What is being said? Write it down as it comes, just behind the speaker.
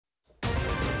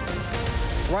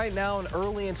Right now, an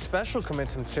early and special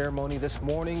commencement ceremony this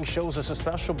morning shows us a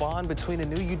special bond between a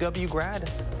new UW grad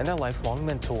and their lifelong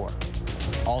mentor.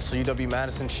 Also,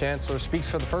 UW-Madison Chancellor speaks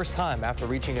for the first time after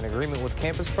reaching an agreement with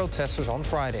campus protesters on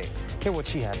Friday. Hear what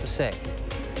she had to say.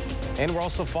 And we're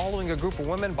also following a group of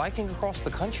women biking across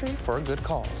the country for a good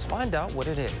cause. Find out what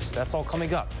it is. That's all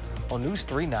coming up on News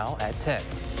 3 Now at 10.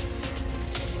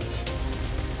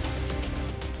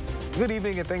 Good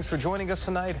evening and thanks for joining us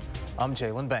tonight. I'm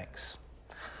Jalen Banks.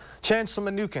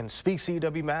 Chancellor Mnuchin speaks at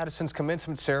UW-Madison's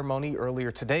commencement ceremony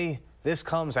earlier today. This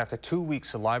comes after 2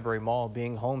 weeks of Library Mall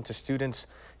being home to students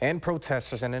and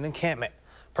protesters in an encampment,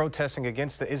 protesting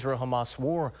against the Israel-Hamas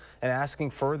war and asking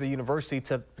for the university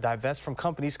to divest from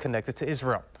companies connected to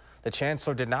Israel. The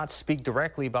chancellor did not speak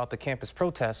directly about the campus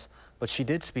protests, but she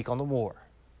did speak on the war.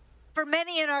 For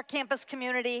many in our campus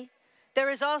community,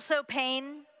 there is also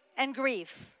pain and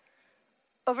grief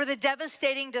over the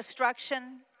devastating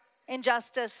destruction,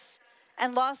 injustice,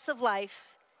 and loss of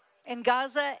life in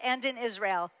Gaza and in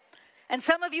Israel. And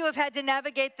some of you have had to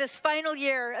navigate this final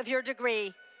year of your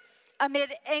degree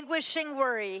amid anguishing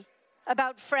worry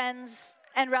about friends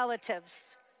and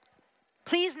relatives.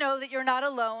 Please know that you're not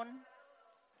alone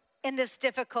in this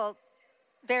difficult,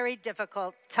 very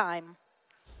difficult time.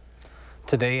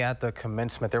 Today at the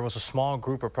commencement, there was a small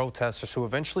group of protesters who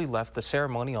eventually left the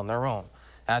ceremony on their own.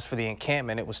 As for the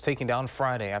encampment, it was taken down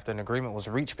Friday after an agreement was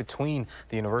reached between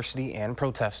the university and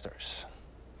protesters.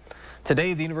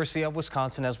 Today, the University of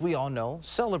Wisconsin, as we all know,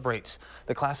 celebrates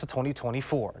the class of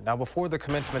 2024. Now, before the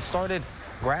commencement started,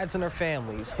 grads and their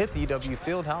families hit the UW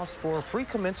Fieldhouse for a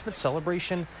pre-commencement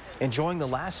celebration, enjoying the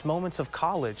last moments of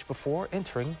college before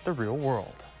entering the real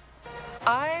world.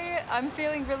 I'm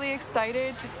feeling really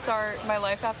excited to start my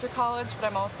life after college, but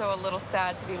I'm also a little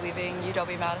sad to be leaving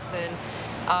UW-Madison.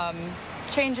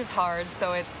 Change is hard,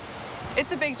 so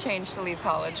it's a big change to leave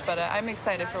college, but I'm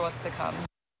excited for what's to come.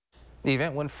 The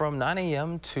event went from 9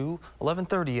 a.m. to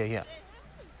 11:30 a.m.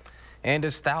 And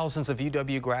as thousands of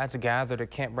UW grads gathered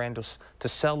at Camp Randall to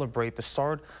celebrate the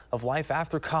start of life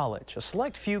after college, a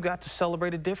select few got to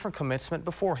celebrate a different commencement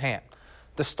beforehand,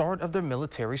 the start of their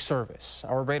military service.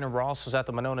 Our Brandon Ross was at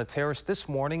the Monona Terrace this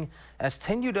morning as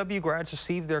 10 UW grads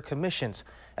received their commissions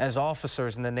as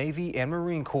officers in the Navy and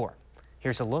Marine Corps.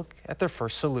 Here's a look at their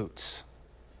first salutes.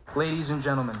 Ladies and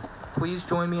gentlemen, please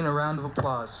join me in a round of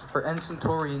applause for Ensign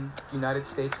Taurine, United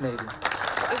States Navy.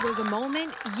 It was a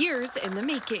moment years in the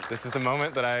making. This is the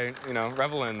moment that I,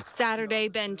 revel in. Saturday,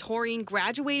 Ben Taurine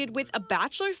graduated with a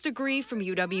bachelor's degree from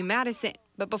UW-Madison.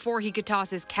 But before he could toss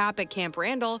his cap at Camp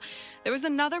Randall, there was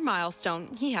another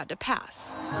milestone he had to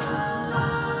pass.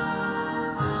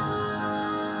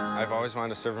 I've always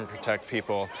wanted to serve and protect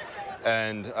people.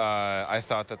 And I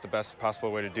thought that the best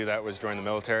possible way to do that was join the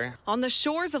military. On the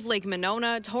shores of Lake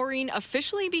Monona, Taurine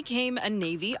officially became a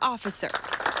Navy officer.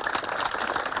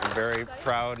 I'm very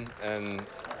proud and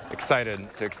excited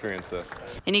to experience this.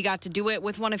 And he got to do it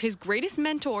with one of his greatest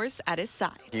mentors at his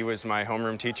side. He was my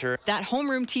homeroom teacher. That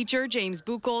homeroom teacher, James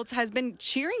Buchholz, has been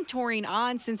cheering Taurine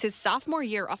on since his sophomore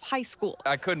year of high school.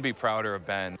 I couldn't be prouder of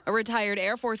Ben. A retired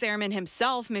Air Force airman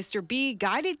himself, Mr. B,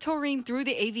 guided Taurine through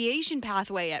the aviation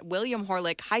pathway at William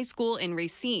Horlick High School in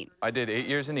Racine. I did 8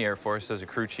 years in the Air Force as a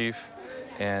crew chief,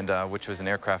 and which was an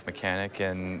aircraft mechanic.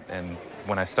 And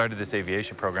when I started this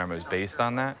aviation program, it was based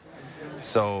on that.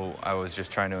 So I was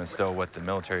just trying to instill what the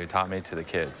military taught me to the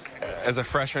kids. As a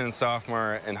freshman and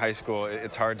sophomore in high school,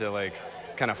 it's hard to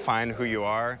kind of find who you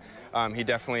are. He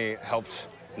definitely helped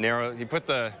narrow, he put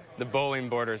the bowling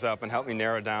borders up and helped me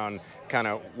narrow down kind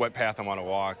of what path I want to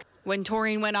walk. When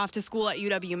Taurine went off to school at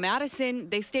UW-Madison,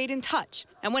 they stayed in touch.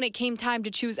 And when it came time to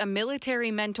choose a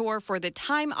military mentor for the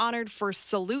time-honored first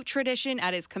salute tradition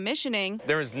at his commissioning,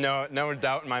 there was no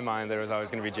doubt in my mind that it was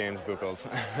always going to be James Buchholz.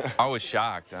 I was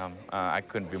shocked. I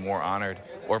couldn't be more honored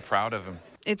or proud of him.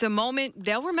 It's a moment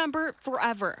they'll remember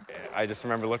forever. I just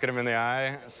remember looking him in the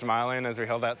eye, smiling as we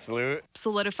held that salute.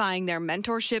 Solidifying their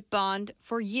mentorship bond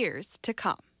for years to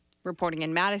come. Reporting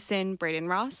in Madison, Braden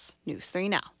Ross, News 3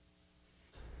 Now.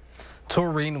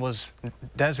 Taurine was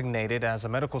designated as a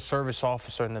medical service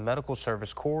officer in the Medical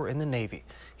Service Corps in the Navy.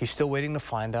 He's still waiting to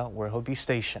find out where he'll be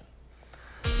stationed.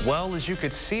 Well, as you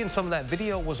could see in some of that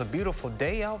video, it was a beautiful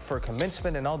day out for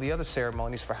commencement and all the other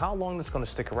ceremonies. For how long that's going to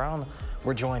stick around,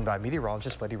 we're joined by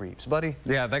meteorologist Buddy Reeves. Buddy?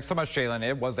 Yeah, thanks so much, Jalen.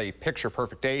 It was a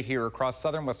picture-perfect day here across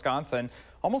southern Wisconsin.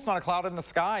 Almost not a cloud in the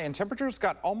sky, and temperatures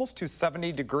got almost to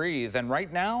 70 degrees. And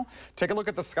right now, take a look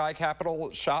at the sky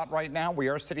capital shot right now. We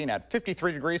are sitting at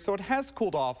 53 degrees, so it has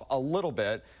cooled off a little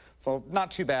bit. So not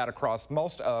too bad across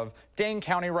most of Dane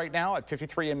County right now at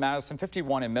 53 in Madison,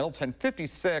 51 in Middleton,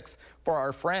 56 for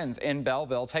our friends in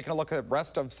Belleville. Taking a look at the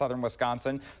rest of southern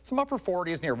Wisconsin, some upper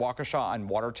 40s near Waukesha and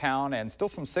Watertown, and still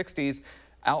some 60s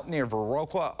out near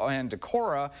Viroqua and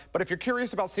Decorah. But if you're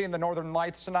curious about seeing the northern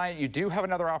lights tonight, you do have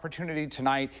another opportunity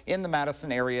tonight in the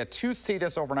Madison area to see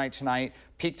this overnight tonight.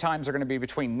 Peak times are going to be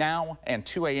between now and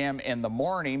 2 a.m. in the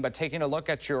morning. But taking a look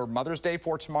at your Mother's Day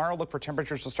for tomorrow, look for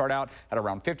temperatures to start out at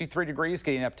around 53 degrees,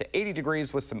 getting up to 80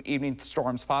 degrees with some evening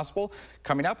storms possible.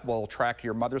 Coming up, we'll track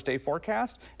your Mother's Day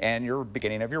forecast and your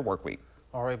beginning of your work week.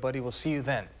 All right, buddy, we'll see you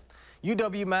then.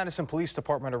 UW-Madison Police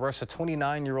Department arrests a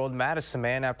 29-year-old Madison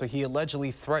man after he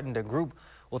allegedly threatened a group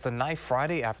with a knife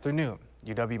Friday afternoon.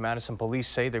 UW-Madison police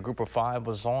say the group of 5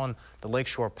 was on the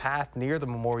Lakeshore Path near the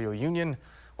Memorial Union,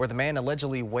 where the man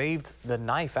allegedly waved the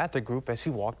knife at the group as he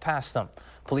walked past them.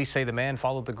 Police say the man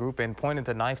followed the group and pointed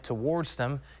the knife towards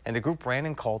them, and the group ran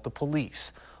and called the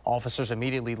police. Officers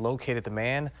immediately located the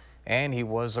man, and he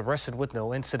was arrested with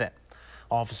no incident.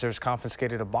 Officers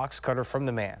confiscated a box cutter from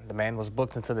the man. The man was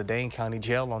booked into the Dane County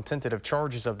Jail on tentative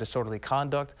charges of disorderly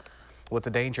conduct with a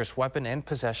dangerous weapon and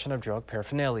possession of drug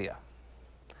paraphernalia.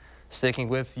 Sticking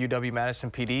with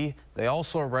UW-Madison PD, they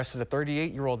also arrested a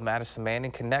 38-year-old Madison man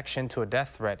in connection to a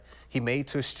death threat he made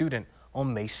to a student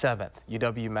on May 7th.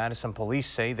 UW-Madison police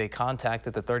say they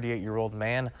contacted the 38-year-old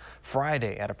man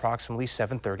Friday at approximately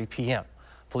 7:30 p.m.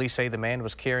 Police say the man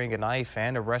was carrying a knife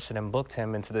and arrested and booked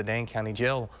him into the Dane County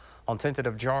Jail on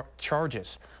tentative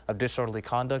charges of disorderly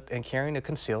conduct and carrying a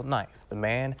concealed knife. The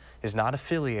man is not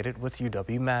affiliated with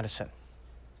UW-Madison.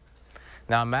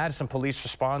 Now, Madison police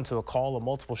respond to a call of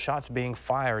multiple shots being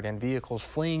fired and vehicles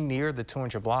fleeing near the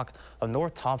 200 block of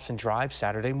North Thompson Drive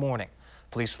Saturday morning.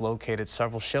 Police located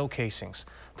several shell casings.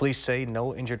 Police say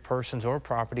no injured persons or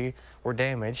property were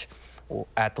damaged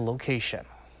at the location.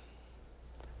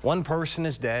 One person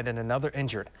is dead and another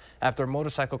injured after a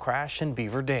motorcycle crash in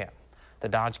Beaver Dam. The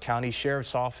Dodge County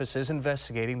Sheriff's Office is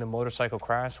investigating the motorcycle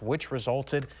crash, which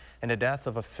resulted in the death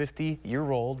of a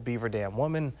 50-year-old Beaver Dam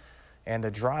woman, and the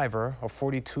driver, a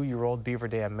 42-year-old Beaver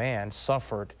Dam man,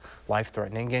 suffered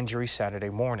life-threatening injuries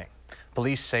Saturday morning.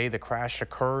 Police say the crash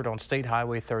occurred on State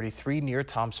Highway 33 near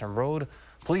Thompson Road.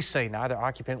 Police say neither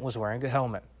occupant was wearing a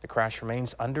helmet. The crash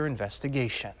remains under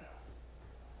investigation.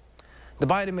 The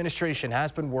Biden administration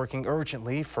has been working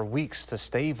urgently for weeks to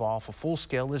stave off a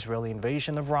full-scale Israeli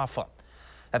invasion of Rafah.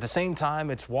 At the same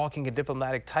time, it's walking a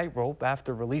diplomatic tightrope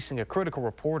after releasing a critical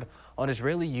report on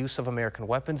Israeli use of American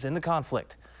weapons in the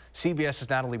conflict. CBS's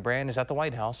Natalie Brand is at the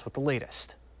White House with the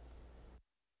latest.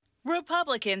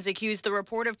 Republicans accuse the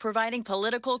report of providing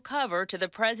political cover to the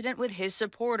president with his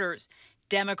supporters.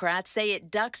 Democrats say it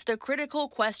ducks the critical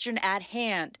question at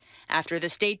hand after the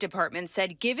State Department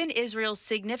said given Israel's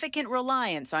significant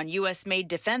reliance on U.S.-made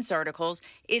defense articles,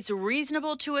 it's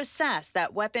reasonable to assess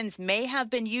that weapons may have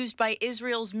been used by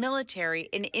Israel's military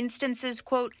in instances,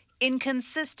 quote,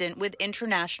 inconsistent with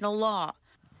international law,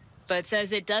 but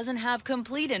says it doesn't have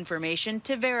complete information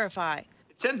to verify.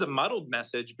 Sends a muddled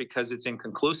message because it's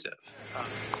inconclusive.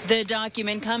 The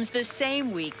document comes the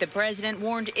same week the president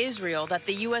warned Israel that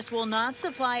the U.S. will not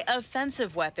supply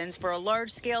offensive weapons for a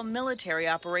large-scale military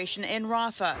operation in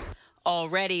Rafah.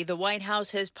 Already, the White House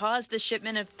has paused the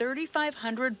shipment of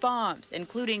 3,500 bombs,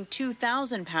 including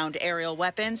 2,000-pound aerial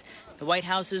weapons. The White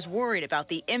House is worried about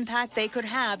the impact they could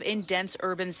have in dense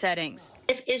urban settings.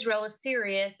 If Israel is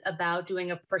serious about doing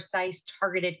a precise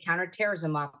targeted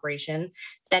counterterrorism operation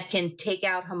that can take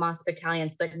out Hamas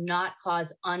battalions but not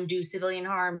cause undue civilian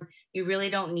harm, you really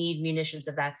don't need munitions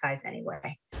of that size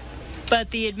anyway. But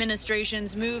the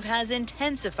administration's move has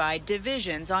intensified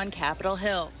divisions on Capitol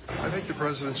Hill. I think the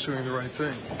president's doing the right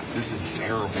thing. This is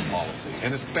terrible policy,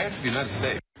 and it's bad for the United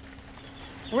States.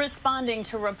 Responding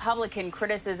to Republican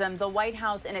criticism, the White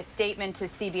House, in a statement to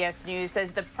CBS News,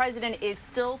 says the president is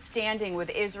still standing with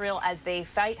Israel as they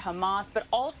fight Hamas, but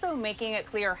also making it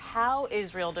clear how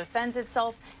Israel defends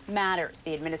itself matters.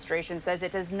 The administration says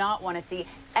it does not want to see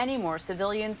any more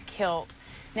civilians killed.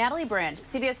 Natalie Brand,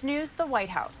 CBS News, the White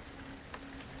House.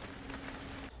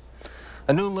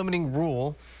 A new limiting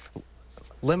rule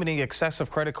limiting excessive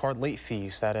credit card late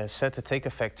fees that is set to take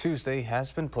effect Tuesday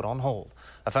has been put on hold.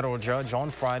 A federal judge on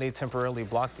Friday temporarily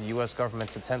blocked the U.S.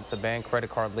 government's attempt to ban credit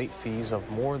card late fees of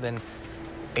more than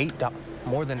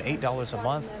 $8 a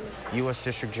month. U.S.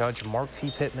 District Judge Mark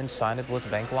T. Pittman sided with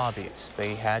bank lobbyists.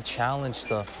 They had challenged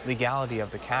the legality of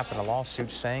the cap in a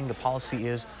lawsuit, saying the policy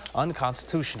is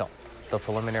unconstitutional. The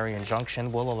preliminary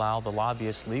injunction will allow the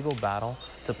lobbyists' legal battle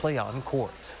to play out in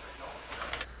court.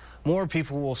 More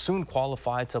people will soon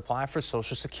qualify to apply for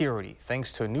Social Security,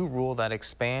 thanks to a new rule that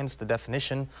expands the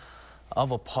definition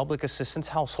of a public assistance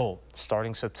household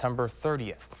starting September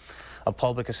 30th. A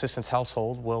public assistance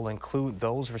household will include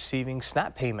those receiving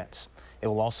SNAP payments. It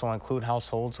will also include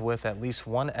households with at least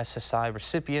one SSI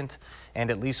recipient and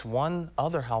at least one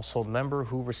other household member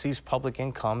who receives public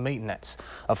income maintenance.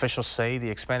 Officials say the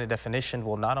expanded definition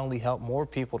will not only help more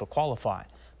people to qualify,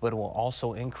 but it will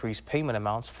also increase payment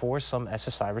amounts for some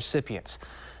SSI recipients,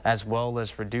 as well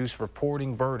as reduce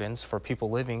reporting burdens for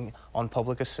people living on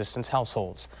public assistance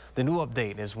households. The new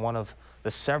update is one of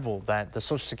the several that the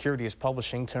Social Security is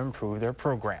publishing to improve their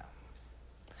program.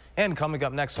 And coming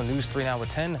up next on News 3 Now at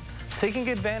 10, taking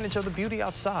advantage of the beauty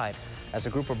outside as a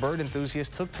group of bird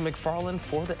enthusiasts took to McFarland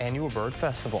for the annual Bird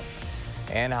Festival.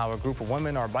 And how a group of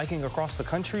women are biking across the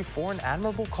country for an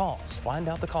admirable cause. Find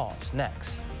out the cause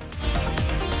next.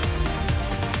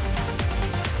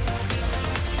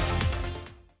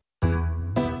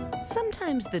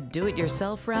 Sometimes the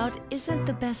do-it-yourself route isn't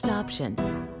the best option.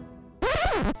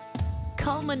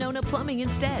 Call Monona Plumbing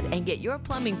instead and get your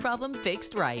plumbing problem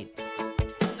fixed right.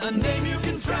 A name you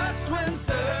can trust when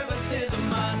service is a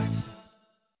must.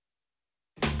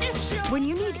 When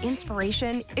you need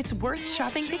inspiration, it's worth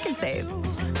shopping Pick and Save,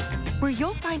 where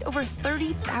you'll find over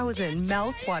 30,000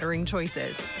 mouth-watering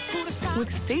choices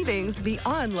with savings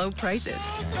beyond low prices.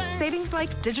 Savings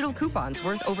like digital coupons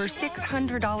worth over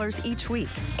 $600 each week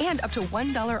and up to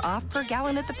 $1 off per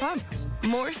gallon at the pump.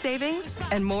 More savings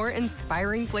and more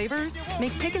inspiring flavors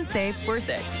make Pick and Save worth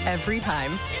it every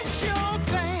time. It's your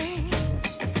thing.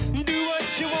 Do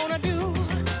what you want to do.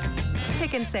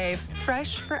 Pick and Save,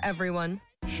 fresh for everyone.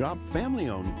 Shop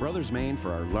family-owned Brothers Maine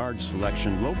for our large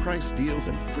selection, low-price deals,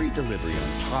 and free delivery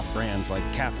on top brands like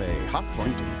Cafe,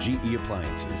 Hotpoint, and GE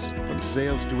Appliances. From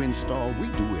sales to install, we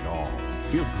do it all.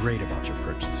 Feel great about your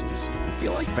purchases. And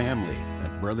feel like family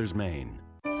at Brothers Maine.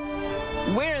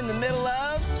 We're in the middle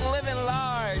of living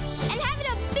large and having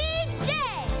a big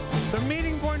day. The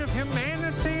meeting point of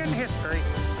humanity and history.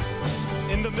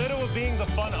 In the middle of being the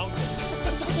fun uncle.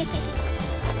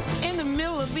 in the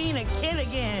middle of being a kid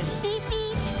again. Beep,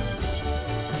 beep.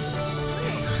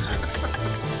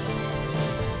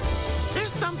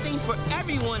 There's something for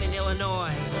everyone in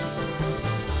Illinois.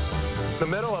 The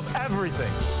middle of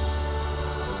everything.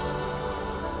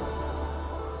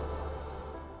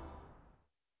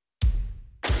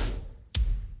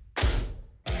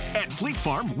 At Fleet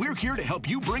Farm, we're here to help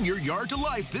you bring your yard to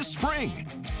life this spring.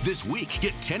 This week,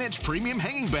 get 10-inch premium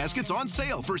hanging baskets on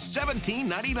sale for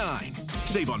 $17.99.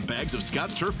 Save on bags of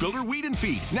Scott's Turf Builder Weed and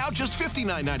Feed, now just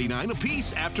 $59.99 a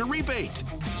piece after rebate.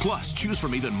 Plus, choose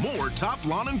from even more top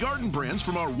lawn and garden brands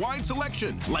from our wide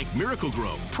selection, like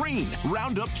Miracle-Gro, Preen,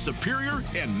 Roundup, Superior,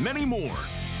 and many more.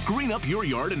 Green up your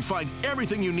yard and find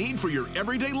everything you need for your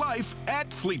everyday life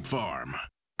at Fleet Farm.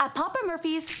 At Papa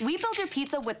Murphy's, we build your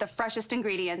pizza with the freshest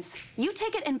ingredients. You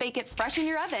take it and bake it fresh in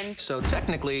your oven. So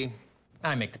technically,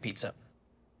 I make the pizza.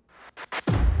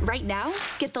 Right now,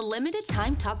 get the limited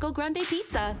time Taco Grande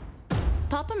pizza.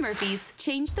 Papa Murphy's,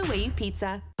 change the way you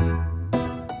pizza.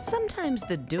 Sometimes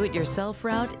the do-it-yourself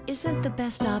route isn't the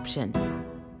best option.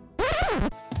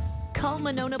 Call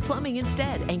Monona Plumbing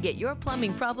instead and get your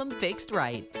plumbing problem fixed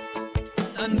right.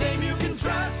 A name you can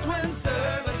trust when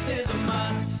service is a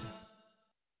must.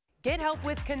 Get help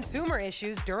with consumer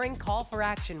issues during Call for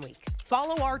Action Week.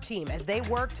 Follow our team as they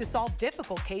work to solve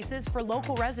difficult cases for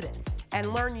local residents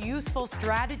and learn useful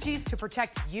strategies to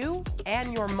protect you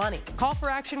and your money. Call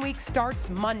for Action Week starts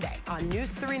Monday on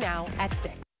News 3 Now at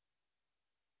 6.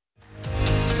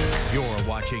 You're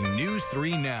watching News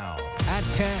 3 Now at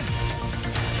 10.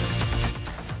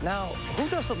 Now, who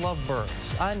doesn't love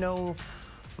birds? I know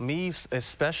me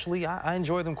especially, I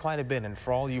enjoy them quite a bit. And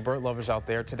for all you bird lovers out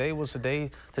there, today was the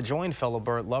day to join fellow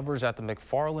bird lovers at the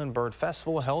McFarland Bird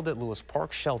Festival held at Lewis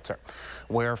Park Shelter,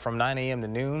 where from 9 a.m. to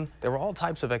noon, there were all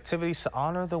types of activities to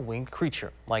honor the winged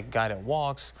creature, like guided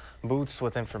walks, booths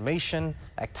with information,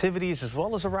 activities, as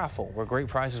well as a raffle where great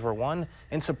prizes were won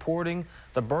in supporting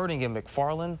the birding in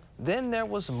McFarland. Then there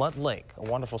was Mud Lake, a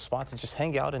wonderful spot to just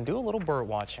hang out and do a little bird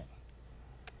watching.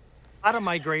 A lot of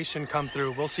migration come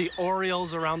through. We'll see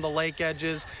orioles around the lake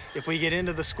edges. If we get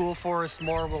into the school forest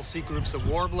more, we'll see groups of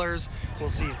warblers, we'll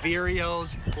see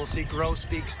vireos, we'll see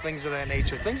grosbeaks, things of that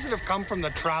nature. Things that have come from the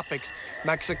tropics,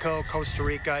 Mexico, Costa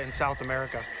Rica, and South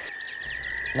America.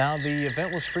 Now, the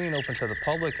event was free and open to the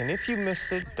public, and if you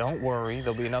missed it, don't worry.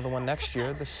 There'll be another one next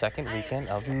year, the second weekend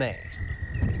of May.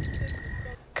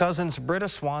 Cousins Britta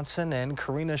Swanson and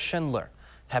Karina Schindler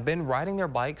have been riding their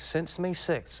bikes since May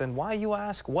 6th. And why, you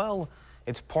ask? Well,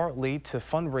 it's partly to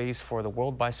fundraise for the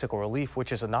World Bicycle Relief,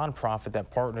 which is a nonprofit that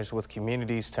partners with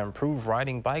communities to improve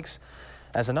riding bikes.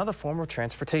 as another form of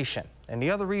transportation. And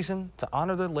the other reason, to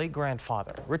honor their late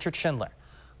grandfather, Richard Schindler,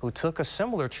 who took a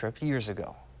similar trip years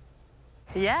ago.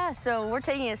 Yeah, so we're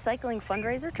taking a cycling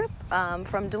fundraiser trip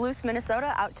from Duluth,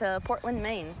 Minnesota out to Portland,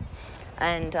 Maine.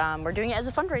 And we're doing it as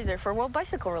a fundraiser for World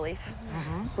Bicycle Relief,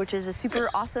 which is a super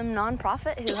awesome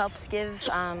nonprofit who helps give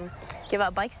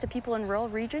out bikes to people in rural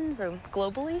regions or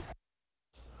globally.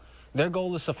 Their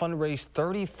goal is to fundraise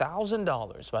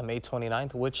 $30,000 by May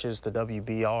 29th, which is the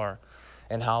WBR,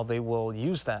 and how they will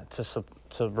use that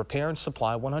to repair and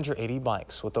supply 180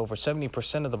 bikes, with over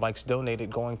 70% of the bikes donated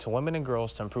going to women and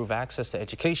girls to improve access to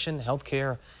education,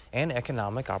 healthcare, and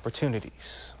economic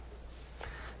opportunities.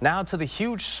 Now to the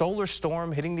huge solar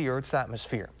storm hitting the Earth's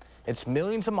atmosphere. It's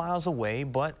millions of miles away,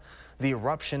 but the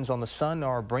eruptions on the sun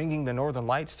are bringing the northern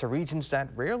lights to regions that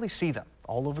rarely see them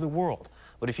all over the world.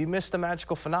 But if you missed the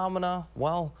magical phenomena,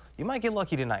 well, you might get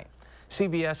lucky tonight.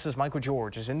 CBS's Michael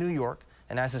George is in New York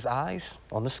and has his eyes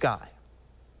on the sky.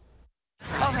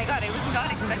 Oh my God, I was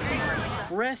not expecting that.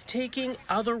 Breathtaking,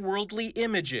 otherworldly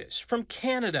images from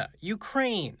Canada,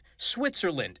 Ukraine,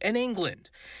 Switzerland, and England.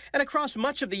 And across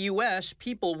much of the U.S.,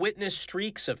 people witness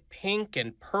streaks of pink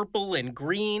and purple and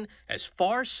green as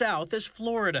far south as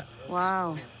Florida.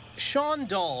 Wow. Sean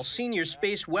Dahl, senior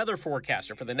space weather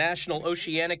forecaster for the National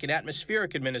Oceanic and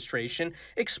Atmospheric Administration,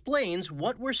 explains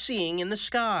what we're seeing in the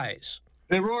skies.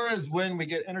 The aurora is when we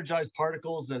get energized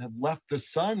particles that have left the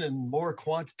sun in more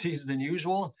quantities than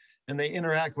usual, and they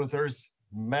interact with Earth's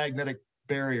magnetic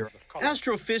barrier.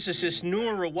 Astrophysicist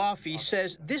Noor Rawafi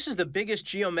says this is the biggest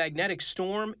geomagnetic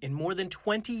storm in more than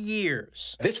 20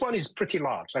 years. This one is pretty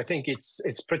large. I think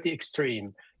it's pretty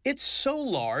extreme. It's so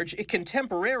large, it can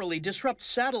temporarily disrupt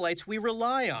satellites we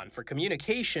rely on for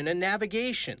communication and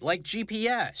navigation, like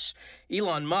GPS.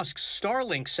 Elon Musk's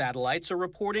Starlink satellites are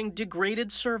reporting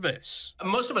degraded service.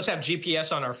 Most of us have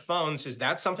GPS on our phones. Is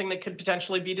that something that could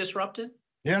potentially be disrupted?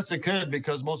 Yes, it could,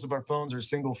 because most of our phones are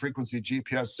single-frequency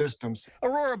GPS systems.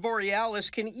 Aurora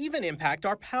Borealis can even impact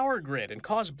our power grid and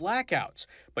cause blackouts,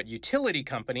 but utility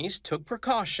companies took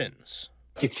precautions.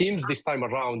 It seems this time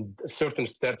around certain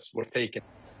steps were taken.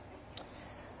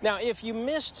 Now, if you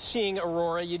missed seeing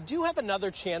Aurora, you do have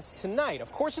another chance tonight.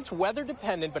 Of course, it's weather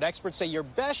dependent, but experts say your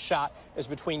best shot is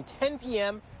between 10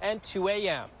 p.m. and 2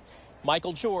 a.m.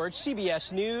 Michael George,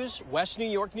 CBS News, West New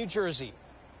York, New Jersey.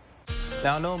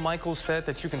 Now, I know Michael said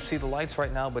that you can see the lights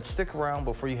right now, but stick around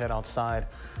before you head outside.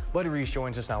 Buddy Reese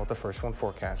joins us now with the First One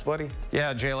forecast. Buddy?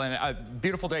 Yeah, Jalen, a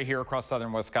beautiful day here across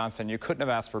southern Wisconsin. You couldn't have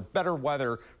asked for better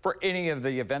weather for any of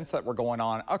the events that were going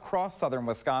on across southern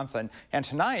Wisconsin. And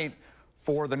tonight,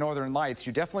 for the northern lights,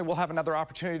 you definitely will have another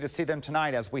opportunity to see them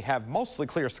tonight, as we have mostly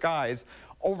clear skies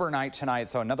overnight tonight.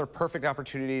 So another perfect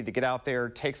opportunity to get out there,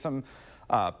 take some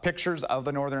pictures of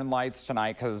the northern lights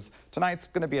tonight, because tonight's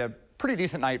going to be a pretty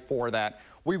decent night for that.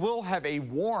 We will have a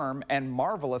warm and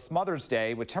marvelous Mother's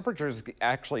Day, with temperatures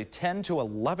actually 10 to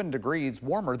 11 degrees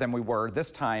warmer than we were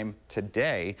this time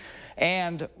today.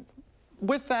 And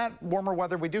with that warmer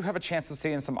weather, we do have a chance of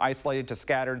seeing some isolated to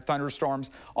scattered thunderstorms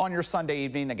on your Sunday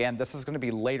evening. Again, this is going to be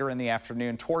later in the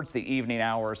afternoon, towards the evening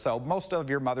hours. So most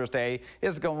of your Mother's Day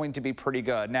is going to be pretty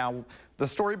good. Now, the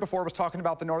story before was talking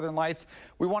about the northern lights.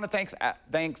 We want to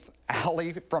thanks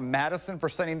Allie from Madison for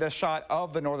sending this shot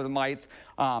of the northern lights.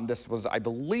 This was, I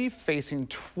believe, facing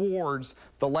towards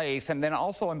the lakes. And then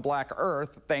also in Black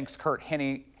Earth, thanks Kurt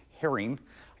Herring.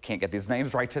 I can't get these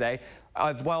names right today,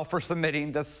 as well, for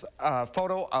submitting this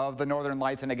photo of the northern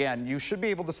lights. And again, you should be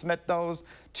able to submit those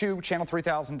to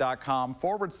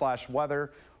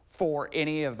channel3000.com/weather for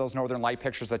any of those northern light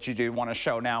pictures that you do want to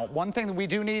show. Now, one thing that we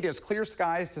do need is clear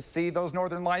skies to see those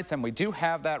northern lights, and we do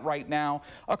have that right now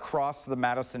across the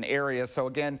Madison area. So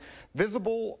again,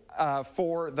 visible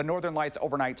for the northern lights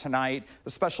overnight tonight,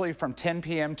 especially from 10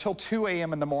 p.m. till 2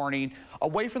 a.m. in the morning.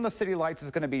 Away from the city lights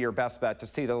is going to be your best bet to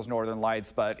see those northern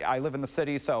lights, but I live in the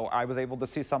city, so I was able to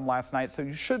see some last night, so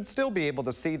you should still be able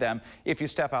to see them if you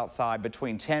step outside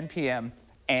between 10 p.m.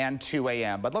 and 2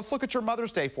 a.m. But let's look at your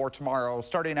Mother's Day for tomorrow,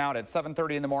 starting out at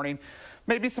 7:30 in the morning.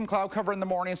 Maybe some cloud cover in the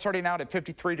morning, starting out at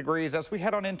 53 degrees. As we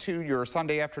head on into your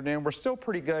Sunday afternoon, we're still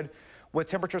pretty good, with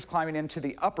temperatures climbing into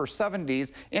the upper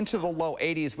 70s, into the low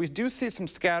 80s. We do see some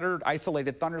scattered,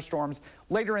 isolated thunderstorms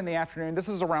later in the afternoon. This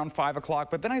is around 5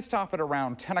 o'clock, but then I stop at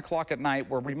around 10 o'clock at night,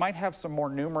 where we might have some more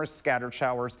numerous scattered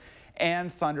showers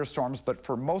and thunderstorms. But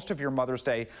for most of your Mother's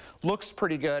Day, looks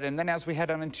pretty good. And then as we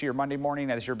head on into your Monday morning,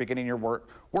 as you're beginning your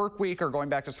work week, or going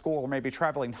back to school, or maybe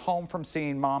traveling home from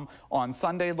seeing mom on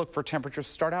Sunday, look for temperatures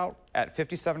to start out at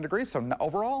 57 degrees. So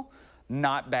overall,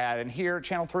 not bad. And here at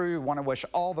Channel 3, we want to wish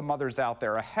all the mothers out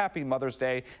there a happy Mother's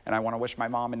Day. And I want to wish my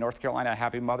mom in North Carolina a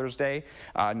happy Mother's Day.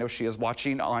 I know she is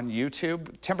watching on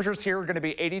YouTube. Temperatures here are going to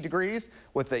be 80 degrees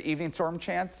with the evening storm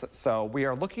chance. So we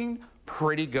are looking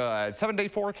pretty good. 7-day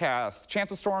forecast.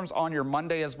 Chance of storms on your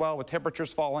Monday as well, with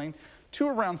temperatures falling to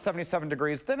around 77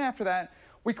 degrees. Then after that,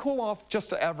 we cool off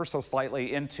just ever so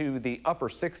slightly into the upper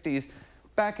 60s.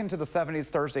 Back into the 70s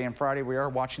Thursday and Friday. We are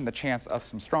watching the chance of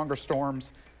some stronger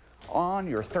storms on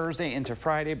your Thursday into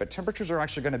Friday, but temperatures are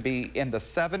actually going to be in the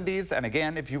 70s. And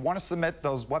again, if you want to submit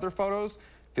those weather photos,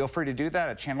 feel free to do that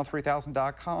at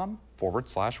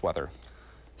channel3000.com/weather.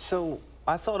 So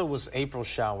I thought it was April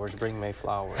showers bring May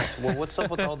flowers. Well, what's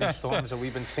up with all these storms that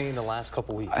we've been seeing the last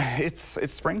couple weeks?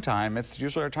 It's springtime. It's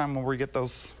usually our time when we get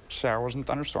those showers and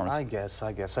thunderstorms. I guess.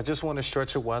 I just want to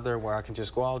stretch of weather where I can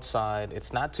just go outside.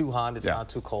 It's not too hot, it's not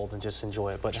too cold, and just enjoy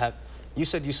it. But you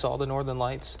said you saw the Northern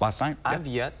Lights? Last night. I've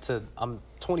yet to. I'm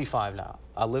 25 now.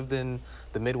 I lived in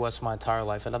the Midwest my entire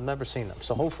life, and I've never seen them.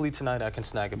 So hopefully tonight I can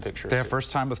snag a picture. Their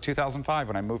first time was 2005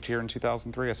 when I moved here in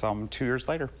 2003. I saw them 2 years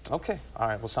later. Okay. All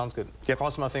right. Well, sounds good.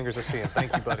 Cross my fingers to see him.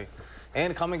 Thank you, buddy.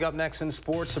 And coming up next in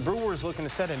sports, the Brewers looking to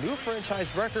set a new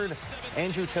franchise record.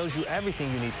 Andrew tells you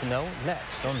everything you need to know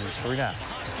next on News 3 Now.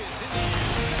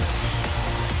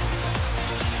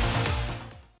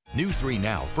 News 3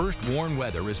 Now First Warn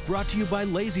Weather is brought to you by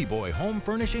Lazy Boy Home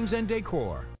Furnishings and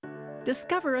Decor.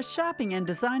 Discover a shopping and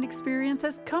design experience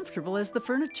as comfortable as the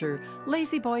furniture.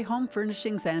 Lazy Boy Home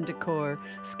Furnishings and Decor.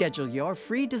 Schedule your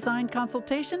free design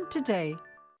consultation today.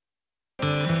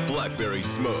 Blackberry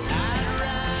Smoke.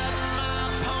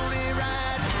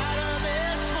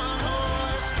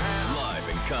 Live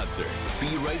in concert.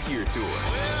 Be Right Here tour.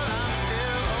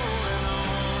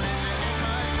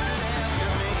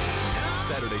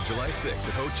 Saturday, July 6th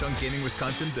at Ho Chunk Gaming,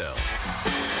 Wisconsin Dells.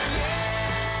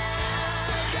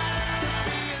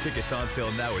 Tickets on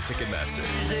sale now at Ticketmaster.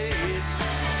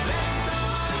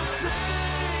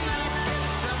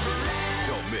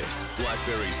 Don't miss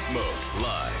Blackberry Smoke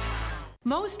live.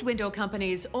 Most window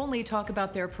companies only talk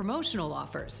about their promotional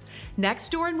offers.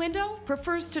 Nextdoor Window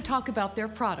prefers to talk about their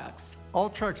products.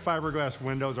 Ultrex fiberglass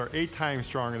windows are 8 times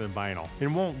stronger than vinyl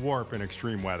and won't warp in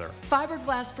extreme weather.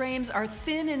 Fiberglass frames are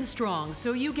thin and strong,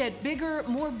 so you get bigger,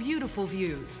 more beautiful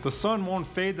views. The sun won't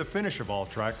fade the finish of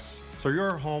Ultrex, so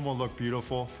your home will look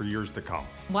beautiful for years to come.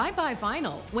 Why buy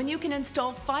vinyl when you can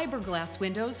install fiberglass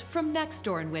windows from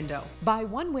Nextdoor Window? Buy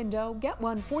one window, get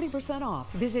one 40%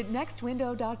 off. Visit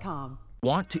nextwindow.com.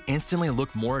 Want to instantly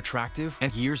look more attractive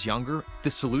and years younger?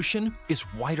 The solution is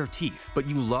whiter teeth. But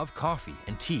you love coffee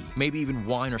and tea, maybe even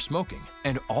wine or smoking,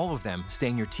 and all of them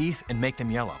stain your teeth and make them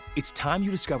yellow. It's time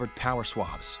you discovered Power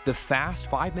Swabs, the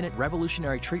fast 5-minute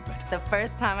revolutionary treatment. The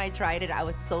first time I tried it, I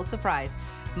was so surprised.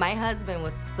 My husband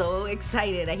was so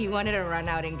excited that he wanted to run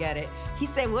out and get it. He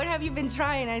said, "What have you been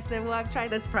trying?" I said, "Well, I've tried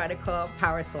this product called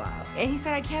Power Swab." And he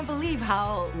said, "I can't believe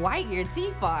how white your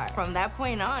teeth are." From that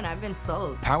point on, I've been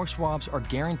sold. Power Swabs are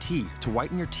guaranteed to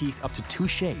whiten your teeth up to 2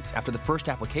 shades after the first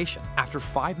application. After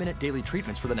 5-minute daily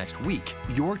treatments for the next week,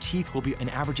 your teeth will be an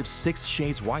average of 6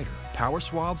 shades whiter. Power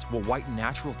Swabs will whiten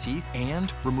natural teeth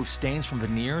and remove stains from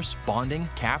veneers, bonding,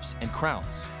 caps, and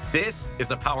crowns. This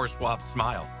is a Power Swab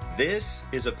smile. This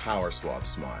is a Power Swab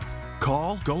smile.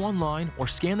 Call, go online, or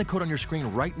scan the code on your screen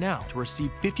right now to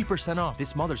receive 50% off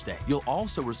this Mother's Day. You'll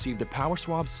also receive the Power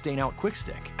Swab Stain Out Quick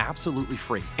Stick, absolutely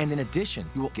free. And in addition,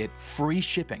 you will get free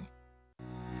shipping.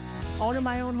 Owning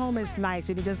my own home is nice.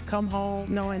 You can just come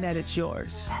home knowing that it's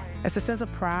yours. It's a sense of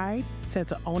pride,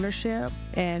 sense of ownership,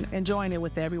 and enjoying it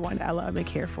with everyone I love and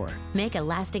care for. Make a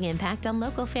lasting impact on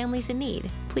local families in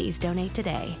need. Please donate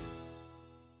today.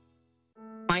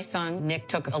 My son, Nick,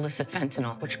 took illicit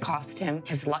fentanyl, which cost him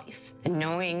his life. And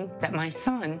knowing that my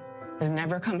son is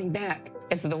never coming back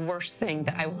is the worst thing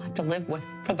that I will have to live with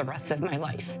for the rest of my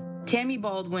life. Tammy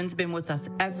Baldwin's been with us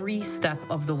every step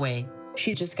of the way.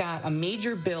 She just got a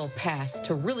major bill passed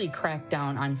to really crack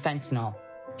down on fentanyl.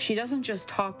 She doesn't just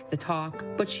talk the talk,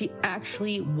 but she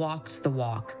actually walks the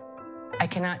walk. I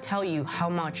cannot tell you how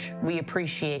much we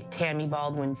appreciate Tammy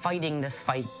Baldwin fighting this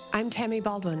fight. I'm Tammy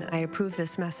Baldwin. I approve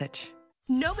this message.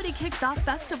 Nobody kicks off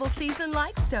festival season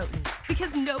like Stoughton,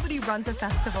 because nobody runs a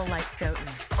festival like Stoughton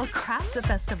or crafts a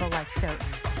festival like Stoughton.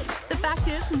 The fact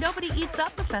is, nobody eats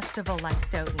up a festival like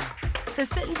Stoughton. The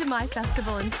Sit Into My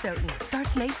Festival in Stoughton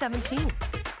starts May 17th.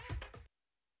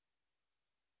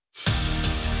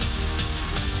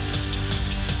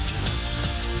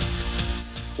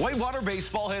 Whitewater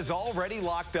Baseball has already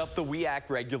locked up the WIAC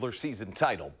regular season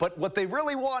title, but what they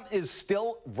really want is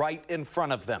still right in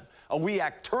front of them, a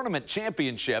WIAC tournament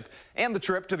championship and the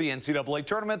trip to the NCAA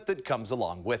tournament that comes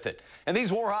along with it. And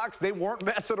these Warhawks, they weren't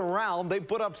messing around. They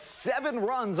put up 7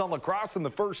 runs on lacrosse in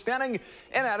the first inning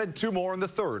and added 2 more in the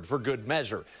third for good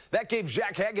measure. That gave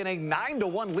Jack Hagan a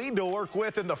 9-1 lead to work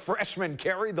with, and the freshman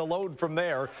carried the load from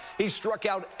there. He struck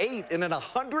out 8 in an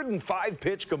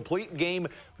 105-pitch complete game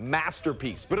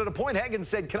masterpiece. But at a point, Hagan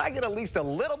said, "Can I get at least a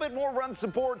little bit more run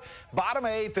support?" Bottom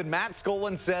 8th, and Matt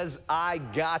Skolin says, "I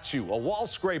got you." A wall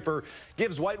scraper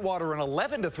gives Whitewater an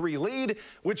 11-3 lead,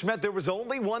 which meant there was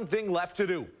only one thing left to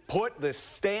do: put the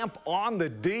stamp on the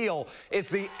deal. It's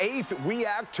the 8th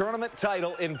WIAC tournament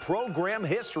title in program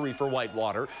history for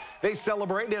Whitewater. They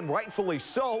celebrate, and rightfully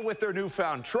so, with their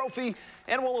newfound trophy,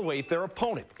 and will await their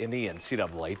opponent in the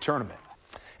NCAA tournament.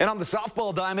 And on the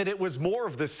softball diamond, it was more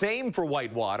of the same for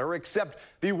Whitewater, except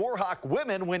the Warhawk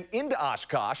women went into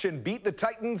Oshkosh and beat the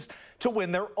Titans to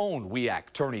win their own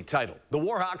WIAC tourney title. The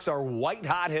Warhawks are white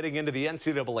hot heading into the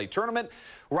NCAA tournament,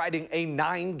 riding a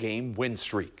 9-game win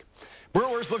streak.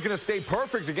 Brewers looking to stay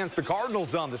perfect against the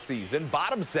Cardinals on the season.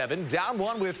 Bottom 7, down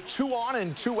 1 with 2 on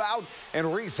and 2 out,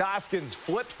 and Reese Hoskins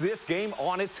flips this game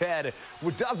on its head.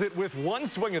 Does it with 1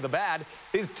 swing of the bat.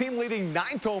 His team-leading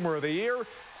 9th homer of the year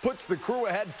puts the Crew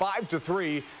ahead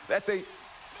 5-3. That's a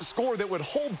score that would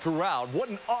hold throughout. What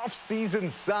an off-season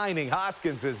signing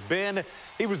Hoskins has been.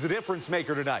 He was the difference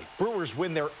maker tonight. Brewers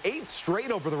win their 8th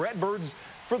straight over the Redbirds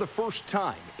for the first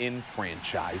time in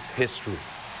franchise history.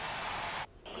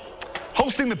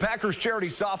 Hosting the Packers charity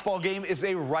softball game is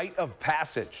a rite of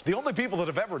passage. The only people that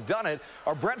have ever done it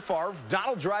are Brett Favre,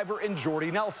 Donald Driver, and Jordy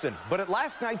Nelson. But at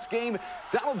last night's game,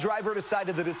 Donald Driver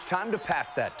decided that it's time to pass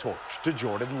that torch to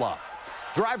Jordan Love.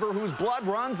 Driver, whose blood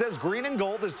runs as green and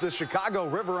gold as the Chicago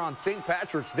River on St.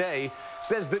 Patrick's Day,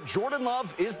 says that Jordan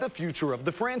Love is the future of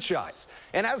the franchise.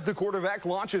 And as the quarterback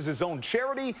launches his own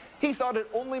charity, he thought it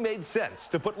only made sense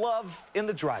to put Love in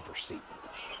the driver's seat.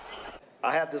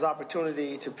 I have this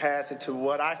opportunity to pass it to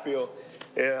what I feel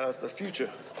is the future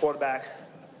quarterback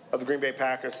of the Green Bay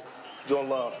Packers, Jordan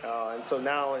Love. And so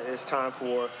now it's time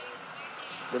for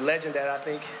the legend that I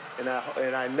think and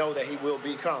I know that he will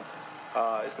become.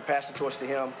 It's to pass the torch to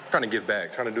him. Trying to give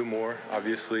back, trying to do more,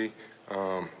 obviously.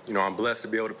 You know, I'm blessed to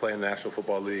be able to play in the National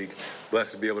Football League,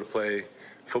 blessed to be able to play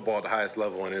football at the highest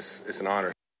level, and it's an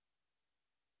honor.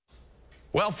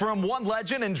 Well, from one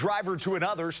legend and driver to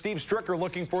another, Steve Stricker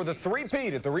looking for the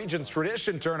three-peat at the Regions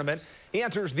Tradition Tournament. He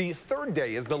enters the 3rd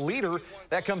day as the leader.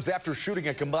 That comes after shooting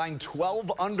a combined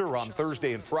 12 under on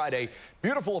Thursday and Friday.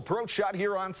 Beautiful approach shot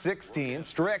here on 16.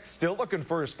 Strick still looking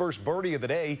for his first birdie of the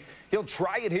day. He'll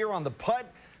try it here on the putt,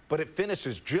 but it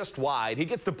finishes just wide. He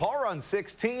gets the par on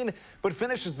 16, but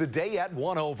finishes the day at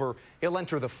 1 over. He'll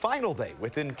enter the final day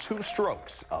within 2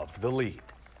 strokes of the lead.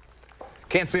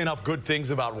 Can't say enough good things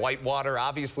about Whitewater.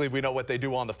 Obviously, we know what they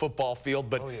do on the football field,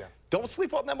 but don't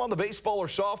sleep on them on the baseball or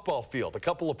softball field. A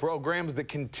couple of programs that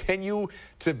continue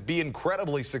to be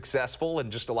incredibly successful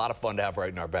and just a lot of fun to have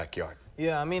right in our backyard.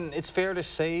 Yeah, I mean, it's fair to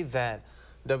say that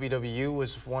WWU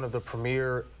is one of the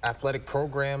premier athletic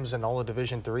programs in all of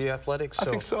Division III athletics. I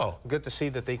think so. Good to see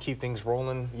that they keep things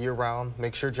rolling year-round,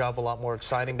 makes your job a lot more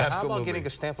exciting. But Absolutely. How about getting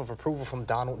a stamp of approval from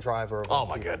Donald Driver? Oh,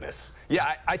 my goodness.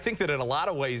 Yeah, I think that in a lot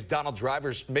of ways, Donald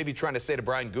Driver's maybe trying to say to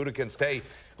Brian Gutekunst, hey,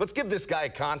 let's give this guy a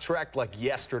contract like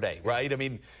yesterday, right? I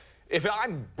mean, if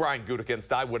I'm Brian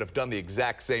Gutekunst, I would have done the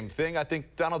exact same thing. I think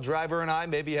Donald Driver and I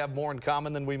maybe have more in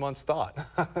common than we once thought.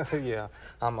 Yeah,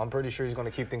 I'm pretty sure he's going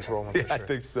to keep things rolling. Yeah, for sure. I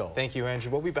think so. Thank you,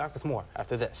 Andrew. We'll be back with more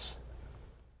after this.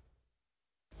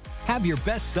 Have your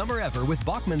best summer ever with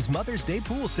Bachman's Mother's Day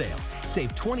Pool Sale.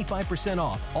 Save 25%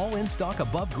 off all in-stock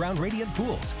above-ground radiant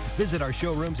pools. Visit our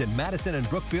showrooms in Madison and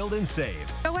Brookfield and save.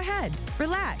 Go ahead.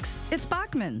 Relax. It's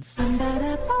Bachman's.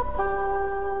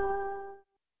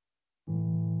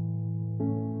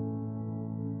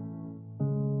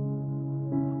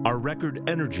 Are record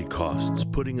energy costs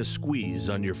putting a squeeze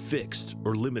on your fixed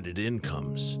or limited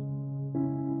incomes?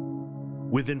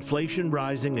 With inflation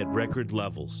rising at record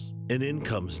levels and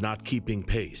incomes not keeping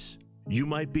pace, you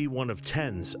might be one of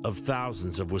tens of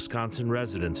thousands of Wisconsin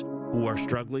residents who are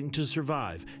struggling to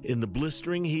survive in the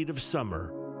blistering heat of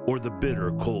summer or the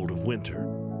bitter cold of winter.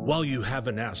 While you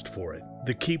haven't asked for it,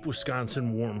 the Keep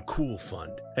Wisconsin Warm Cool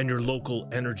Fund and your local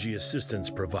energy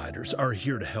assistance providers are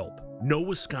here to help. No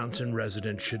Wisconsin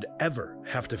resident should ever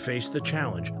have to face the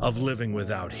challenge of living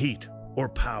without heat or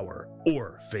power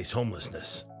or face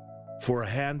homelessness. For a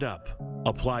hand up,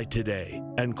 apply today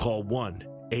and call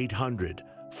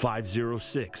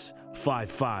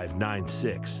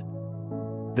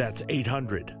 1-800-506-5596. That's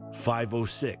 800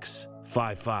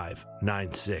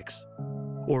 506-5596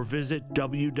 or visit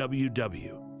www.kwwf.org.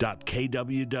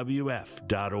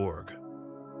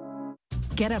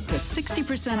 Get up to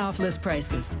 60% off list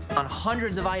prices on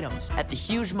hundreds of items at the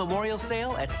huge memorial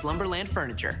sale at Slumberland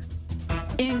Furniture.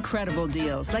 Incredible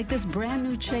deals like this brand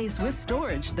new Chase with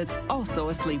storage that's also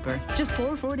a sleeper, just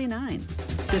 $449.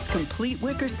 This complete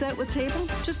wicker set with table,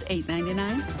 just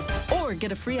 $899. Or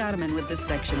get a free ottoman with this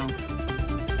sectional.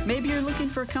 Maybe you're looking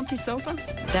for a comfy sofa?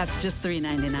 That's just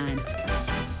 $399.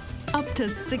 Up to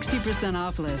 60%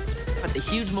 off list at the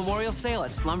huge memorial sale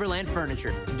at Slumberland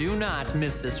Furniture. Do not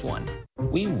miss this one.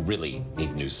 We really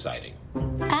need new siding.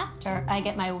 After I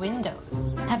get my windows.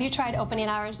 Have you tried opening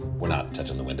ours? We're not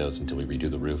touching the windows until we redo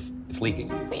the roof. It's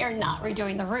leaking. We are not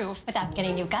redoing the roof without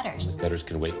getting new gutters. The gutters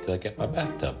can wait till I get my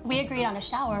bathtub. We agreed on a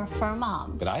shower for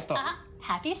Mom. But I thought...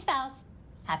 happy spouse,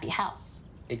 happy house.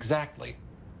 Exactly.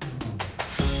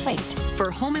 Wait.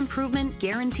 For home improvement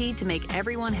guaranteed to make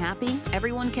everyone happy,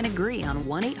 everyone can agree on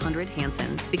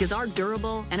 1-800-HANSON's because our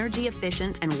durable,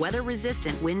 energy-efficient, and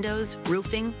weather-resistant windows,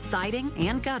 roofing, siding,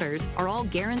 and gutters are all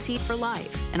guaranteed for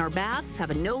life. And our baths have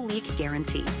a no-leak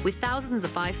guarantee. With thousands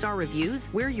of 5-star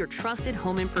reviews, we're your trusted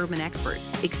home improvement expert,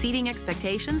 exceeding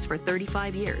expectations for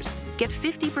 35 years. Get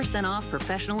 50% off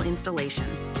professional installation,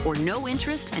 or no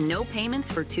interest and no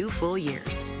payments for 2 full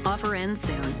years. Offer ends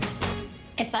soon.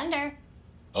 It's under.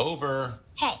 Over.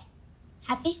 Hey,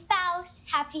 happy spouse,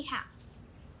 happy house.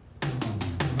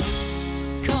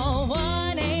 Call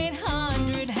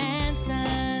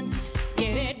 1-800-HANSON's.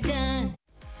 Get it done.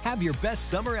 Have your best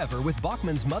summer ever with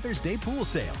Bachman's Mother's Day Pool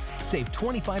Sale. Save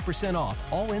 25% off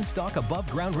all in-stock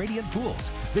above-ground radiant pools.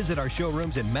 Visit our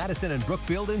showrooms in Madison and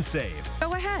Brookfield and save.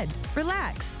 Go ahead.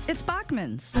 Relax. It's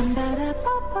Bachman's.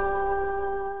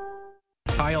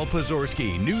 Kyle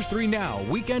Pazorski, News 3 Now,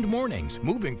 weekend mornings,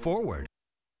 moving forward.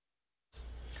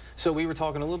 So we were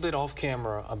talking a little bit off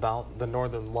camera about the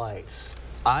Northern Lights.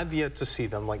 I've yet to see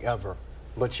them, like, ever.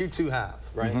 But you two have,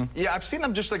 right? Mm-hmm. Yeah, I've seen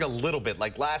them just like a little bit.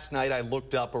 Like last night I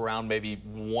looked up around maybe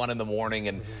 1 in the morning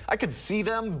and I could see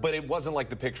them, but it wasn't like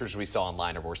the pictures we saw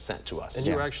online or were sent to us. And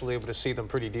you were actually able to see them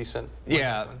pretty decent?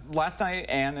 Yeah, last night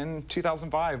and in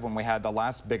 2005 when we had the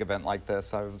last big event like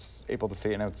this, I was able to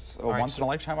see it, and it's a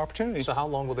once-in-a-lifetime opportunity. So how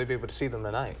long will they be able to see them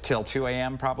tonight? Till 2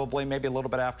 a.m. probably, maybe a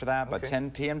little bit after that, but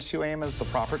 10 p.m. to 2 a.m. is the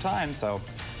proper time, so...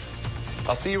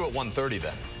 I'll see you at 1:30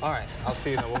 then. All right, I'll see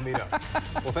you then. We'll meet up.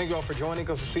 Well, thank you all for joining us.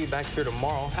 We'll see you back here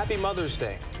tomorrow. Happy Mother's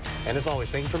Day. And as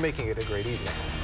always, thank you for making it a great evening.